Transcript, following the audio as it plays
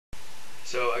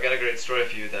So I got a great story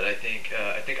for you that I think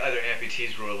other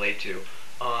amputees will relate to.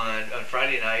 On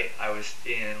Friday night, I was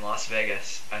in Las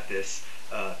Vegas at this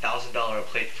 $1,000 a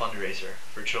plate fundraiser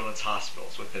for children's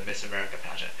hospitals with the Miss America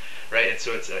pageant, right? And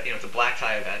so it's a black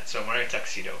tie event. So I'm wearing a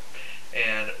tuxedo,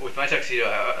 and with my tuxedo,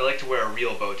 I like to wear a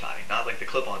real bow tie, not like the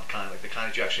clip-on kind, like the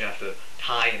kind that you actually have to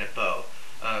tie in a bow,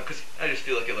 because I just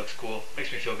feel like it looks cool,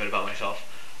 makes me feel good about myself.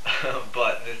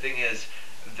 But the thing is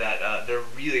that they're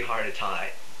really hard to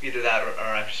tie. Either that, or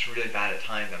I'm just really bad at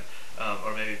tying them,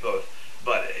 or maybe both.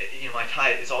 But my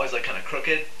tie is always like kind of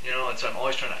crooked, and so I'm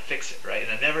always trying to fix it, right?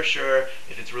 And I'm never sure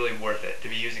if it's really worth it to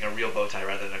be using a real bow tie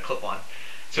rather than a clip-on.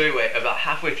 So anyway, about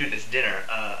halfway through this dinner,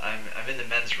 I'm in the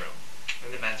men's room,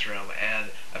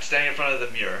 and I'm standing in front of the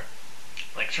mirror,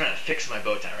 like trying to fix my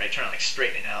bow tie, right? Trying to like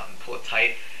straighten it out and pull it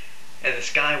tight. And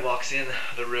this guy walks in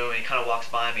the room, and he kind of walks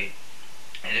by me.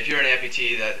 And if you're an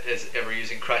amputee that is ever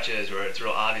using crutches, or it's real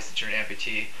obvious that you're an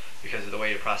amputee because of the way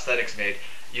your prosthetic's made,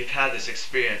 you've had this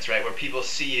experience, right, where people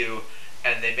see you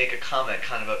and they make a comment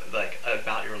kind of like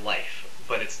about your life,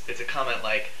 but it's a comment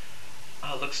like,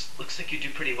 "Oh, looks like you do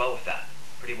pretty well with that,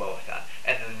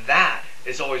 and that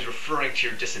is always referring to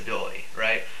your disability,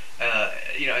 right?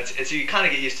 So you kind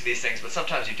of get used to these things, but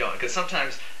sometimes you don't, because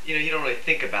sometimes you don't really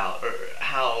think about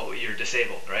how you're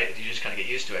disabled, right? You just kind of get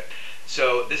used to it.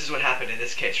 So this is what happened in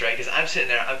this case, right? Because I'm sitting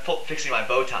there, I'm fixing my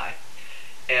bow tie,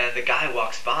 and the guy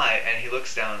walks by and he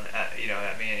looks down at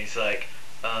me, and he's like,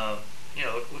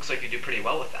 looks like you do pretty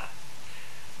well with that.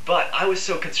 But I was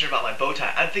so concerned about my bow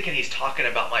tie, I'm thinking he's talking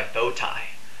about my bow tie,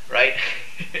 right?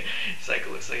 He's like,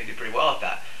 looks like you do pretty well with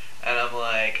that, and I'm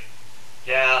like,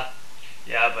 yeah,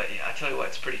 but I tell you what,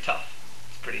 it's pretty tough.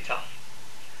 It's pretty tough.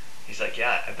 He's like,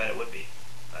 yeah, I bet it would be.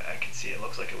 I can see it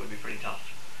looks like it would be pretty tough.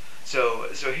 So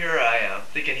here I am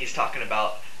thinking he's talking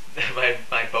about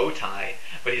my bow tie,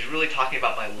 but he's really talking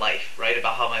about my life, right?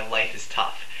 About how my life is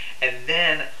tough. And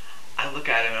then I look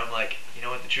at him and I'm like, you know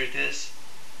what the truth is?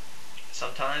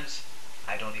 Sometimes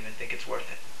I don't even think it's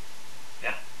worth it.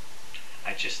 Yeah.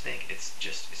 I just think it's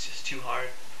just too hard,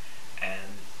 and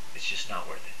it's just not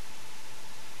worth it.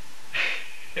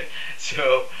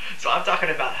 So I'm talking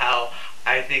about how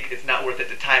I think it's not worth it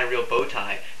to tie a real bow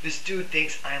tie. This dude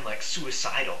thinks I'm like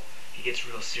suicidal. He gets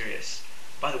real serious.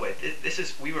 By the way,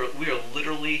 we are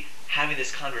literally having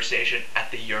this conversation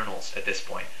at the urinals at this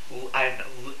point.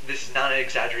 This is not an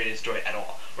exaggerated story at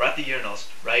all. We're at the urinals,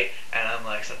 right? And I'm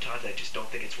like, sometimes I just don't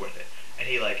think it's worth it. And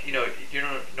he like,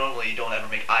 normally you don't ever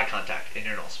make eye contact in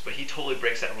urinals, but he totally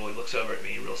breaks that rule. He looks over at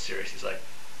me, real serious. He's like,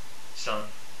 son,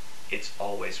 it's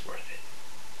always worth it.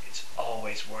 It's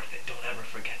always worth it. Don't ever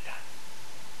forget that.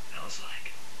 And I was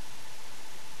like,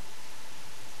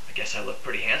 I guess I look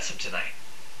pretty handsome tonight.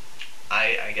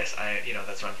 I guess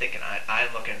that's what I'm thinking.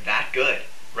 I'm looking that good,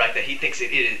 right? That he thinks it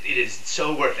is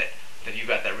so worth it that you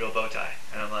got that real bow tie.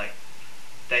 And I'm like,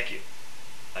 thank you.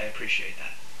 I appreciate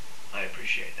that. I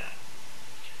appreciate that.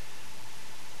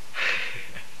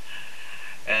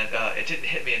 And it didn't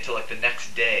hit me until like the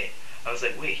next day. I was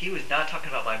like, wait, he was not talking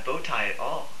about my bow tie at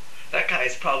all. That guy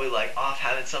is probably like off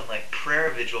having some like prayer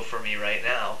vigil for me right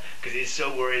now because he's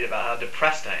so worried about how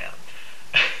depressed I am.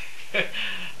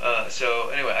 So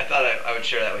anyway, I thought I would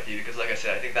share that with you because, like I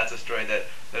said, I think that's a story that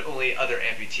only other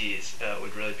amputees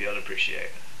would really be able to appreciate.